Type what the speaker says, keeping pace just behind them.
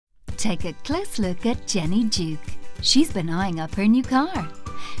Take a close look at Jenny Duke. She's been eyeing up her new car.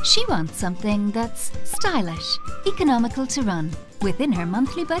 She wants something that's stylish, economical to run, within her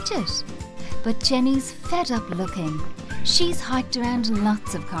monthly budget. But Jenny's fed up looking. She's hiked around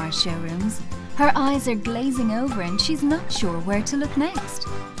lots of car showrooms. Her eyes are glazing over and she's not sure where to look next.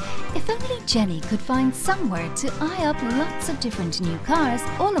 If only Jenny could find somewhere to eye up lots of different new cars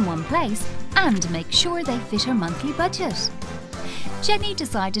all in one place and make sure they fit her monthly budget. Jenny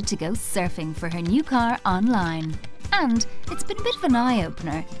decided to go surfing for her new car online. And it's been a bit of an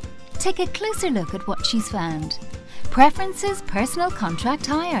eye-opener. Take a closer look at what she's found. Preferences Personal Contract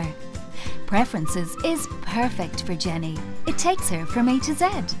Hire. Preferences is perfect for Jenny. It takes her from A to Z.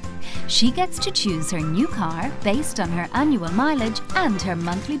 She gets to choose her new car based on her annual mileage and her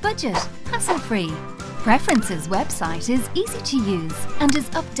monthly budget, hassle-free. Preferences website is easy to use and is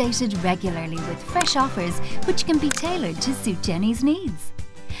updated regularly with fresh offers which can be tailored to suit Jenny's needs.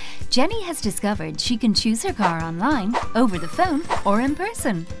 Jenny has discovered she can choose her car online, over the phone or in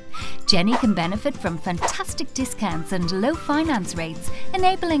person. Jenny can benefit from fantastic discounts and low finance rates,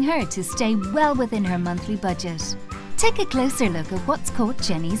 enabling her to stay well within her monthly budget. Take a closer look at what's caught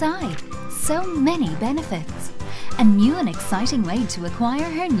Jenny's eye. So many benefits. A new and exciting way to acquire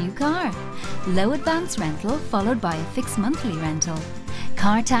her new car. Low advance rental followed by a fixed monthly rental.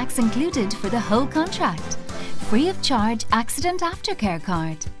 Car tax included for the whole contract. Free of charge accident aftercare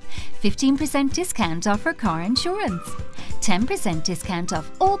card. 15% discount off her car insurance. 10% discount off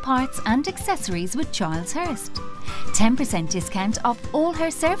all parts and accessories with Charles Hurst. 10% discount off all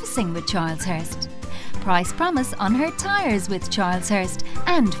her servicing with Charles Hurst. Price promise on her tyres with Charles Hurst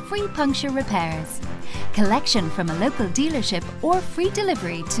and free puncture repairs. Collection from a local dealership or free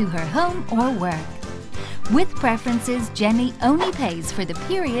delivery to her home or work. With Preferences, Jenny only pays for the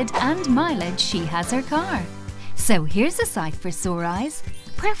period and mileage she has her car. So here's a sight for sore eyes.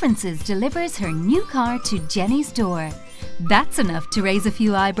 Preferences delivers her new car to Jenny's door. That's enough to raise a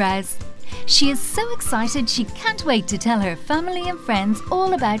few eyebrows. She is so excited she can't wait to tell her family and friends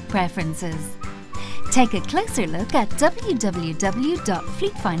all about Preferences. Take a closer look at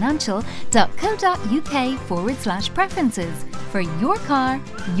www.fleetfinancial.co.uk/preferences for your car,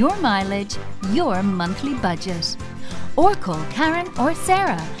 your mileage, your monthly budget. Or call Karen or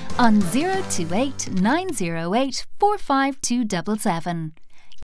Sarah on 028 908 45277.